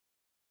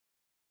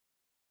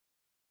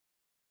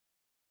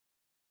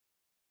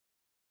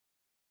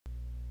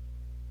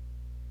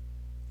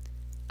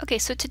Okay,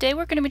 so today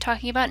we're going to be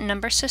talking about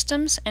number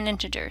systems and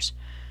integers.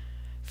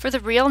 For the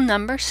real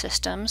number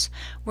systems,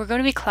 we're going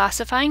to be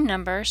classifying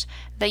numbers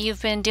that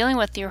you've been dealing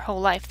with your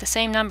whole life, the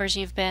same numbers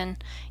you've been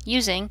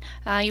using.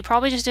 You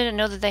probably just didn't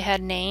know that they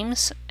had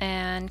names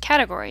and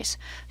categories.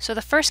 So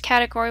the first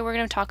category we're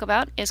going to talk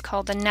about is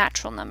called the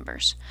natural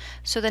numbers.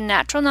 So the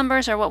natural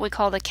numbers are what we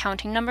call the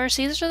counting numbers.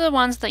 These are the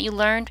ones that you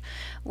learned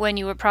when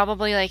you were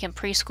probably like in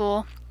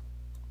preschool.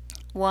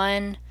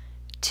 1,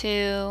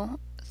 2,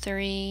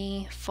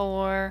 3,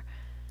 4,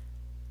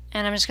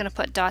 and I'm just going to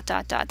put ...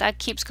 That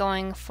keeps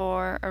going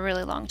for a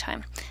really long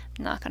time.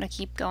 I'm not going to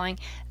keep going.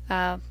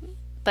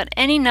 But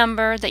any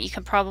number that you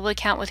can probably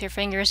count with your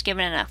fingers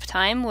given enough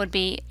time would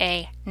be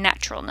a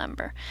natural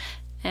number.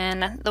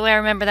 And the way I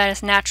remember that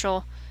is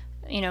natural,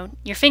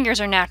 your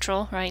fingers are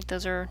natural, right?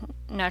 Those are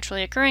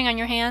naturally occurring on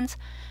your hands.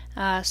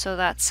 So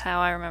that's how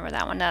I remember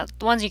that one. Now,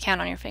 the ones you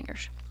count on your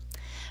fingers.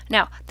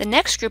 Now, the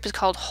next group is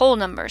called whole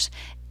numbers.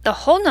 The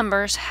whole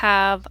numbers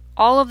have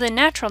all of the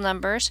natural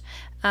numbers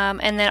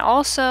and then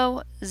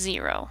also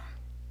 0.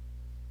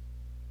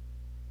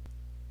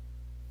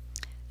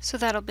 So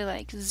that'll be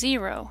like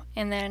 0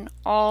 and then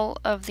all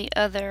of the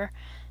other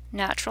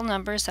natural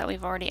numbers that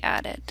we've already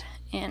added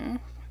in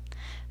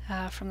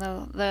from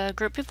the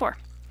group before.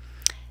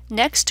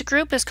 Next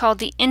group is called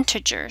the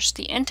integers.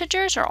 The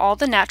integers are all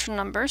the natural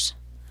numbers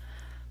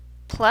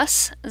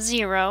plus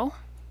 0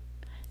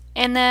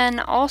 and then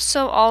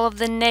also all of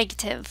the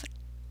negative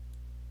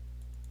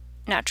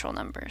natural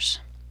numbers.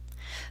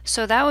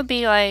 So that would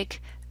be like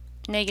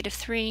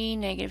 -3,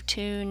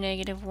 -2,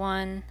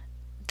 -1,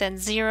 then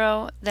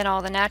 0, then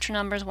all the natural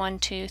numbers 1,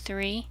 2,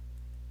 3.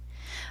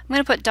 I'm going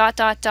to put ...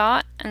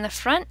 in the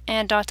front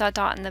and ...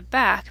 in the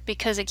back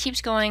because it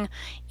keeps going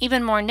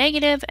even more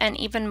negative and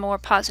even more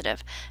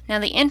positive. Now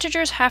the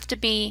integers have to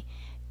be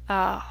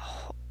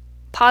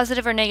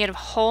positive or negative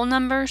whole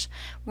numbers.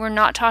 We're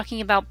not talking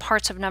about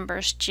parts of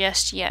numbers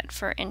just yet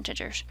for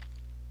integers.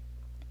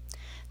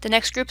 The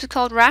next group is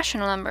called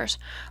rational numbers.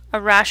 A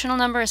rational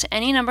number is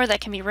any number that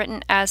can be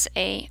written as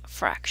a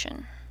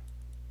fraction.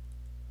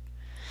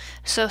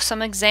 So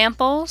some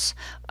examples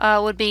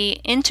would be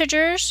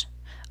integers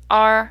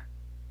are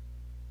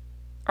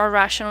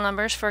rational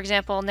numbers. For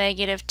example,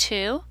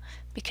 -2,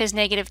 because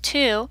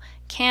 -2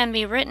 can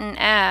be written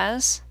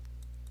as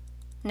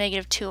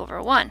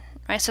 -2/1,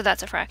 right? So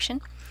that's a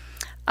fraction.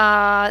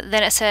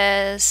 Then it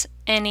says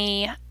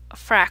any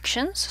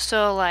fractions,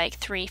 so like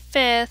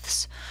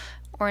 3/5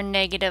 or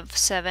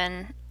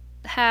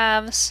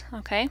 -7/2,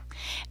 okay?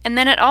 And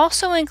then it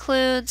also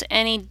includes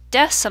any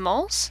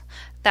decimals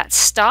that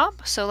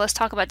stop. So let's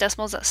talk about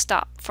decimals that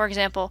stop. For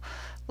example,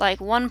 like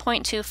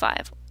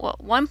 1.25. Well,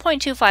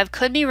 1.25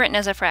 could be written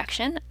as a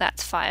fraction.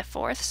 That's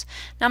 5/4.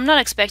 Now I'm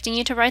not expecting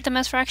you to write them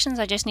as fractions.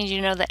 I just need you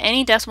to know that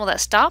any decimal that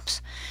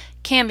stops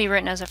can be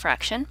written as a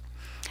fraction.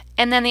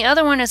 And then the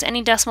other one is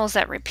any decimals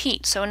that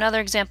repeat. So another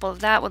example of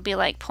that would be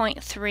like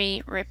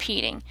 0.3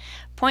 repeating.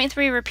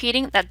 0.3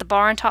 repeating, that the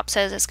bar on top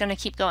says it's going to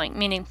keep going,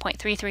 meaning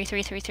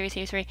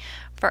 0.333333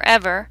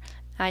 forever.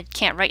 I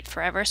can't write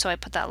forever, so I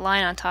put that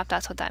line on top.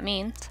 That's what that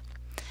means.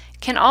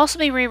 Can also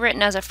be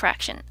rewritten as a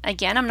fraction.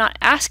 Again, I'm not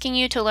asking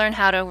you to learn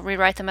how to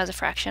rewrite them as a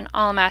fraction.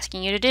 All I'm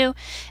asking you to do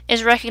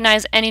is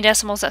recognize any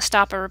decimals that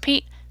stop or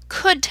repeat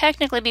could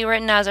technically be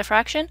written as a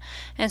fraction,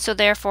 and so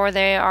therefore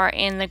they are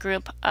in the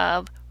group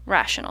of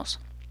rationals.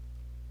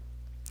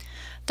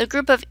 The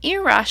group of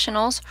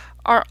irrationals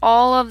are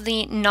all of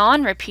the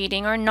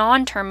non-repeating or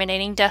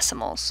non-terminating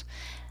decimals.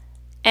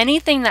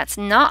 Anything that's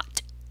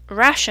not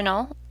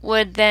rational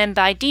would then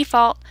by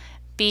default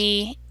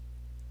be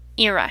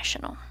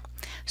irrational.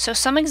 So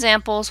some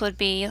examples would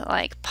be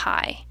like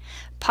pi.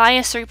 Pi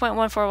is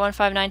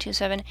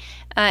 3.1415927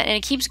 and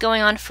it keeps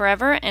going on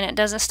forever and it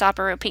doesn't stop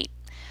or repeat.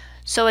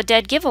 So a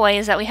dead giveaway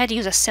is that we had to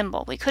use a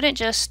symbol. We couldn't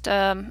just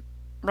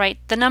write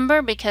the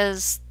number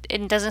because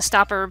it doesn't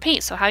stop or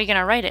repeat. So how are you going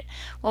to write it?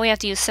 Well, we have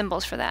to use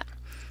symbols for that.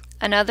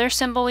 Another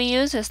symbol we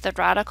use is the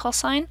radical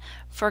sign.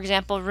 For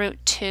example,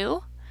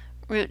 √2.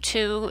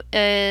 √2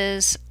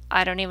 is,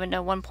 I don't even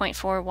know,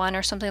 1.41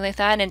 or something like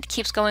that, and it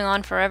keeps going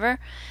on forever.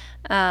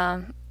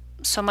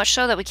 So much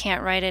so that we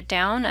can't write it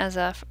down as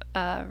a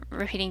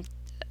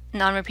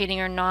non-repeating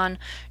or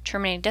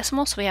non-terminating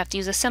decimal, so we have to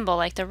use a symbol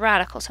like the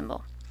radical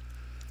symbol.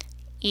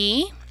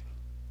 E,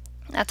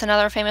 that's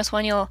another famous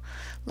one you'll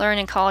learn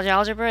in college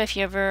algebra if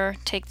you ever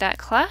take that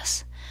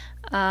class.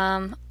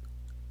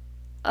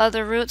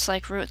 Other roots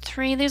like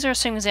 √3, these are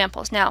some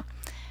examples. Now,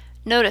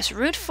 notice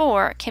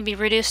 √4 can be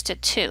reduced to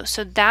 2,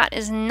 so that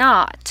is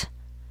not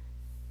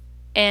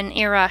an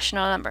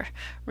irrational number.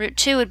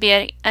 √2 would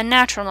be a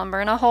natural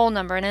number and a whole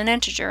number and an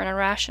integer and a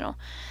rational.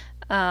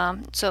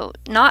 So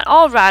not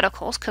all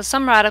radicals, because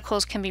some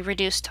radicals can be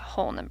reduced to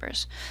whole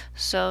numbers.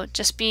 So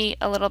just be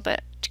a little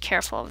bit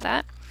careful of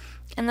that.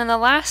 And then the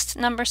last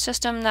number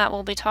system that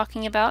we'll be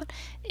talking about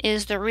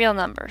is the real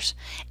numbers.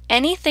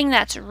 Anything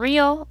that's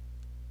real,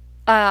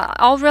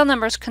 all real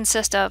numbers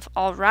consist of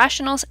all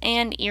rationals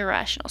and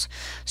irrationals.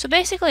 So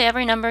basically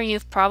every number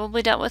you've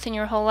probably dealt with in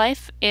your whole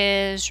life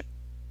is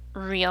a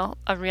real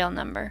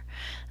number.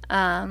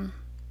 and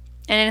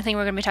anything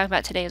we're going to be talking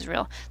about today is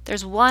real.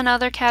 There's one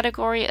other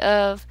category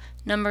of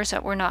numbers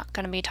that we're not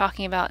going to be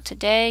talking about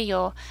today.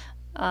 You'll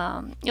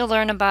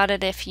learn about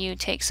it if you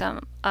take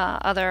some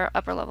other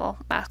upper level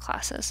math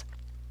classes.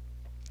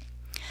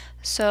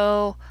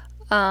 So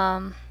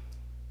I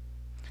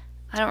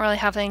don't really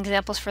have any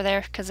examples for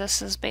there because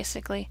this is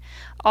basically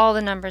all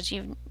the numbers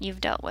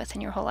you've dealt with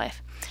in your whole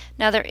life.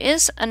 Now there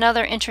is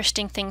another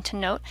interesting thing to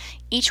note.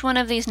 Each one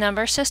of these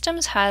number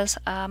systems has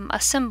a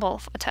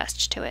symbol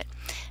attached to it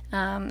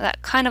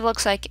that kind of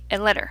looks like a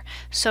letter.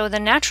 So the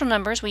natural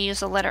numbers, we use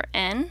the letter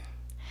N,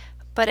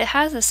 but it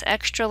has this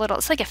extra little,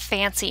 it's like a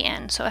fancy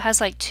N. So it has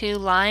like two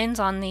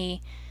lines on the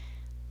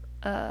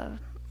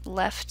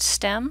left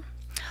stem.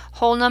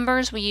 Whole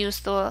numbers, we use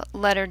the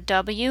letter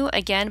W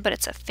again, but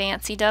it's a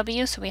fancy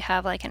W, so we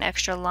have like an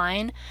extra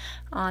line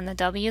on the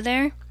W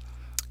there.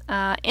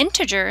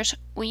 Integers,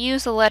 we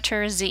use the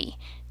letter Z.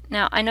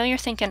 Now I know you're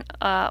thinking,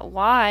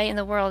 why in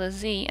the world is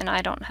Z? And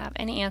I don't have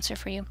any answer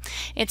for you.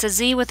 It's a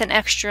Z with an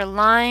extra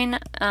line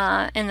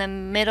in the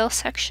middle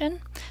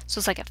section, so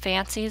it's like a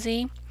fancy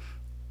Z.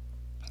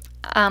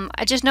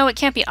 I just know it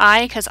can't be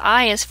I because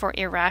I is for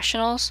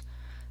irrationals.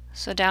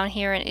 So down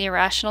here in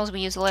irrationals we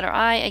use the letter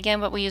I again,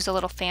 but we use a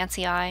little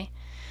fancy I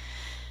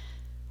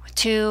with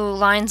two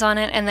lines on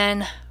it. And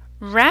then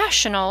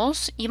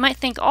rationals, you might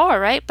think R,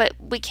 right? But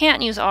we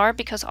can't use R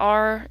because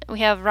R, we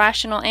have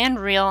rational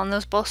and real, and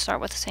those both start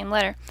with the same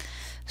letter.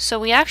 So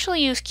we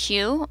actually use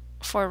Q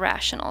for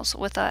rationals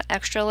with an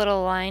extra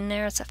little line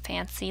there. It's a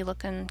fancy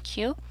looking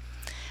Q.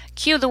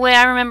 Q, the way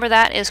I remember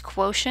that is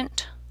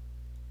quotient.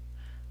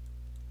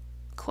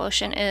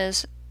 Quotient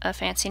is a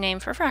fancy name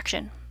for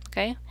fraction.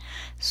 Okay,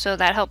 so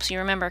that helps you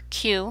remember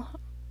Q.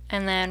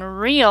 And then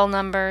real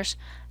numbers,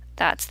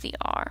 that's the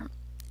R.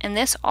 And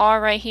this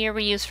R right here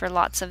we use for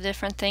lots of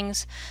different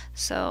things,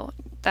 so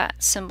that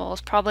symbol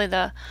is probably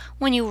the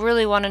one you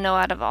really want to know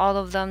out of all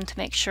of them to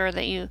make sure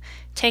that you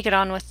take it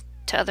on with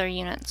to other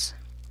units.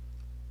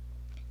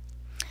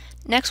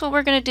 Next, what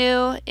we're going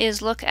to do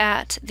is look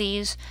at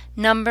these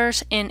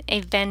numbers in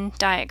a Venn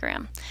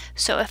diagram.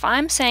 So if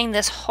I'm saying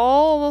this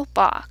whole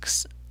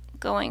box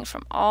going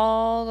from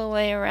all the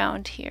way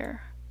around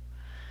here,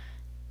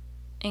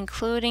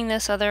 including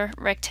this other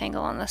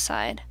rectangle on the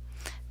side,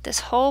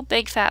 this whole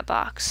big fat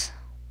box,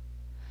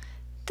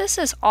 this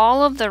is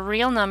all of the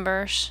real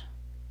numbers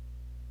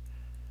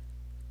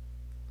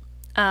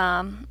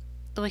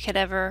we could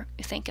ever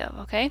think of,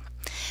 okay?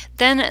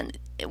 Then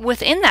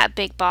within that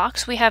big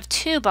box we have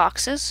two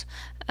boxes.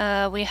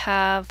 We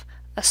have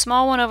a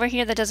small one over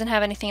here that doesn't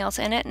have anything else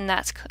in it, and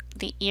that's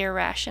the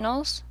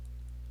irrationals.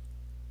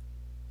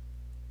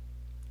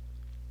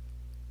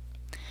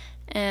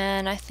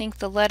 And I think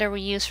the letter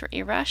we use for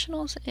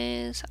irrationals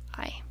is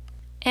I.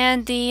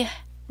 And the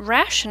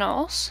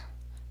rationals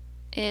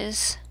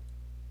is,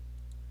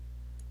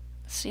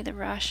 let's see, the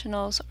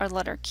rationals are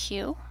letter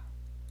Q.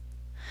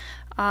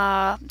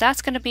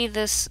 That's going to be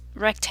this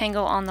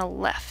rectangle on the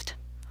left.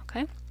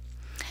 Okay.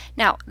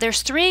 Now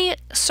there's three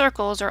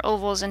circles or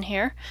ovals in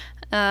here,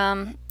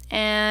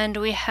 and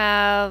we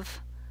have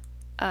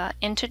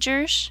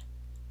integers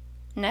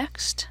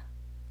next,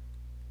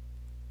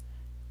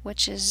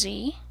 which is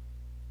Z.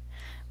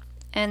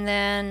 And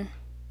then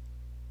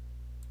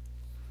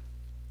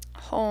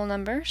whole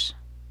numbers,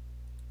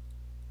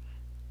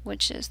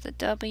 which is the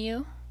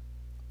W,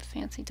 the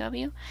fancy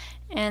W.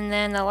 And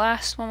then the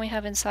last one we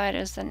have inside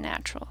is the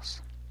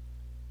naturals.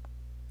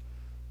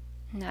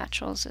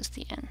 Naturals is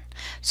the N.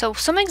 So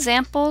some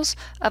examples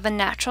of a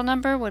natural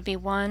number would be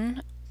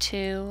 1,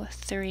 2,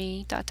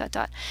 3, ...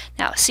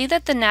 Now see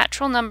that the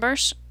natural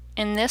numbers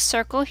in this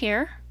circle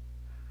here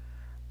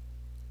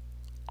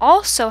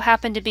also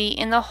happen to be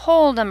in the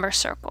whole number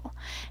circle,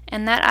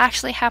 and that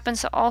actually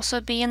happens to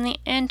also be in the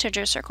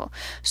integer circle.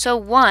 So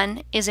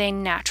 1 is a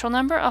natural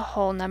number, a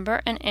whole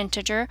number, an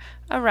integer,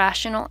 a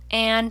rational,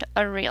 and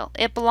a real.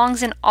 It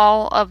belongs in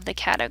all of the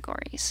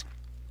categories.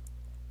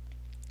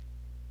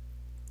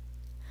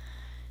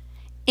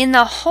 In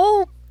the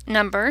whole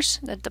numbers,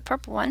 the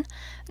purple one,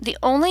 the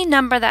only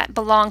number that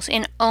belongs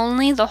in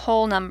only the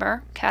whole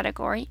number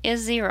category is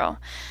 0.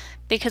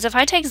 Because if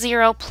I take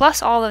 0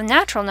 plus all the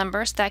natural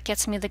numbers, that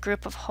gets me the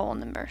group of whole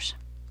numbers.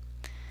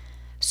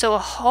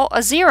 So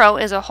a 0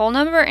 is a whole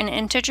number, an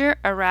integer,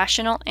 a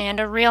rational, and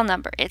a real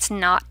number. It's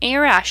not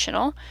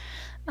irrational,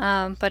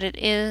 but it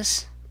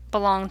is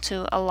belong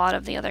to a lot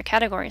of the other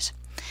categories.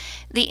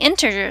 The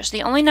integers,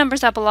 the only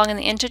numbers that belong in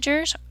the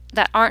integers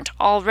that aren't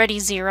already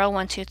 0,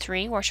 1, 2,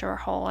 3, which are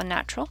whole and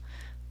natural,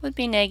 would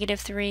be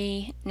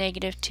 -3,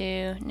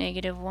 -2,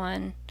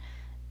 -1,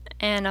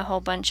 and a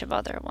whole bunch of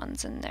other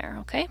ones in there,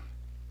 okay?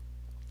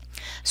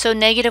 So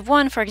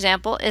 -1, for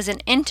example, is an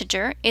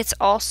integer. It's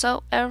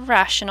also a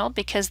rational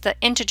because the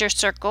integer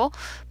circle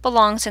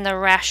belongs in the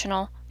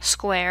rational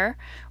square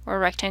or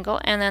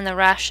rectangle, and then the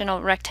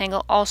rational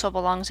rectangle also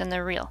belongs in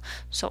the real.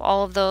 So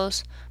all of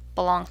those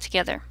belong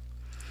together.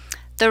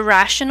 The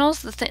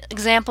rationals, the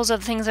examples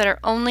of things that are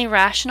only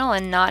rational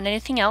and not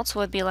anything else,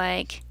 would be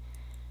like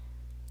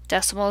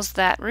decimals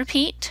that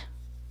repeat,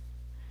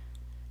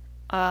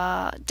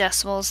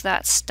 decimals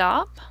that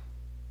stop,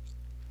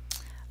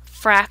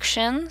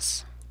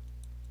 fractions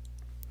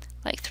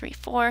like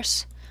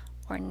 3/4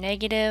 or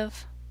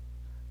negative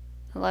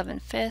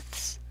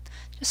 11/5.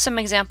 Just some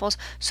examples.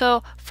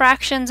 So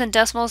fractions and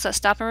decimals that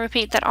stop and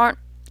repeat that aren't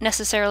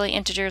necessarily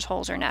integers,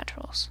 wholes, or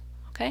naturals.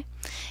 Okay?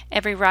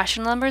 Every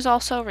rational number is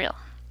also real.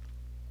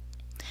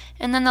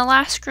 And then the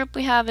last group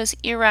we have is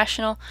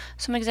irrational.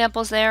 Some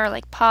examples there are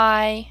like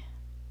pi,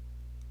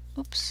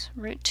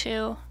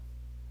 √2,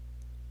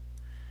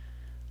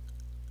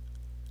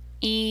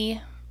 e,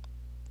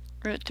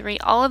 √3.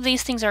 All of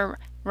these things are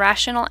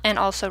rational and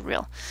also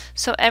real.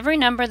 So every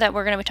number that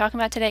we're going to be talking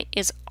about today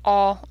is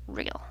all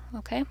real.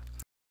 Okay?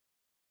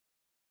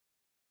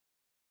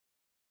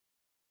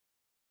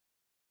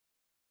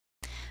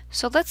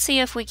 So let's see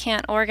if we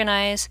can't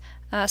organize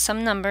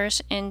some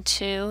numbers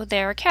into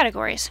their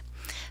categories.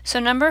 So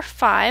the number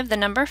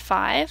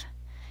 5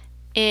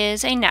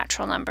 is a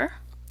natural number,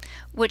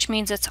 which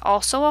means it's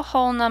also a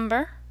whole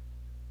number,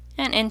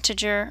 an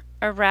integer,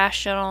 a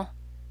rational,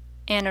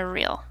 and a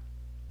real.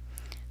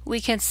 We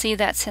can see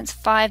that since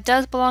 5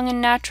 does belong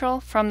in natural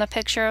from the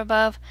picture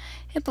above,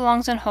 it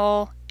belongs in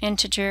whole,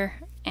 integer,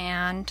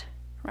 and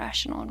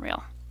rational and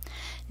real.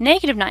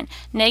 -9.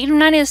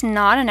 -9 is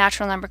not a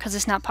natural number because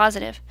it's not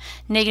positive.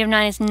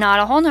 -9 is not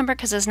a whole number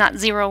because it's not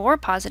 0 or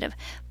positive,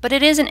 but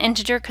it is an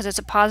integer because it's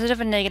a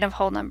positive and negative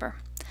whole number.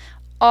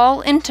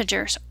 All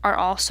integers are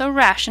also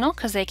rational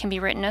because they can be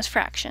written as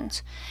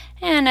fractions.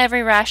 And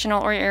every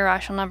rational or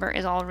irrational number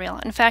is all real.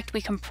 In fact,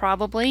 we can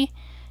probably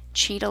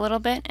cheat a little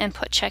bit and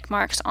put check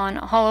marks on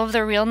all of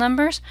the real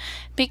numbers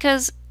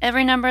because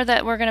every number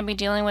that we're going to be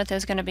dealing with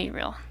is going to be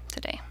real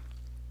today.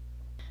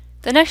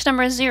 The next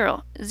number is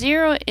 0.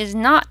 0 is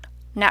not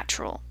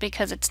natural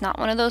because it's not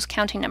one of those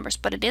counting numbers,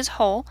 but it is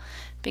whole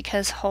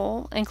because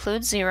whole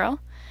includes 0,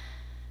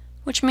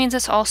 which means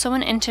it's also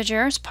an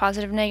integer. It's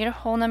positive, negative,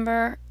 whole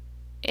number.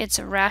 It's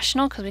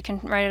rational because we can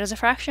write it as a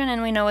fraction,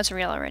 and we know it's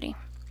real already.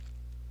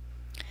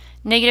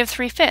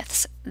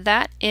 -3/5.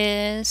 That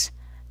is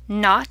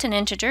not an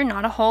integer,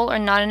 not a whole, or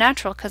not a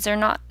natural because they're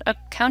not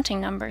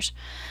counting numbers.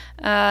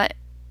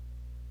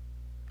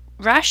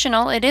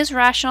 Rational, it is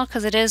rational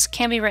because it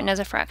can be written as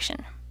a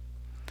fraction.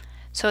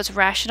 So it's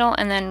rational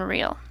and then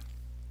real.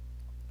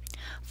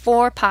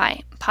 4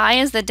 pi. Pi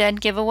is the dead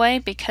giveaway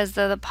because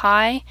the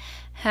pi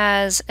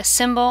has a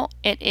symbol.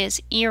 It is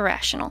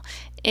irrational.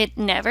 It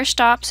never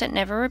stops, it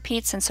never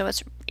repeats, and so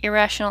it's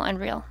irrational and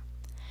real.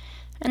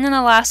 And then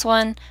the last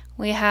one,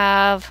 we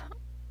have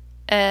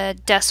a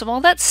decimal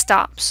that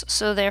stops,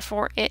 so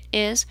therefore it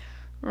is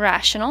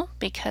rational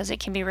because it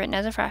can be written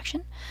as a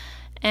fraction,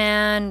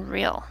 and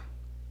real.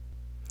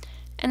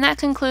 And that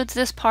concludes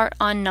this part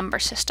on number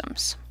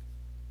systems.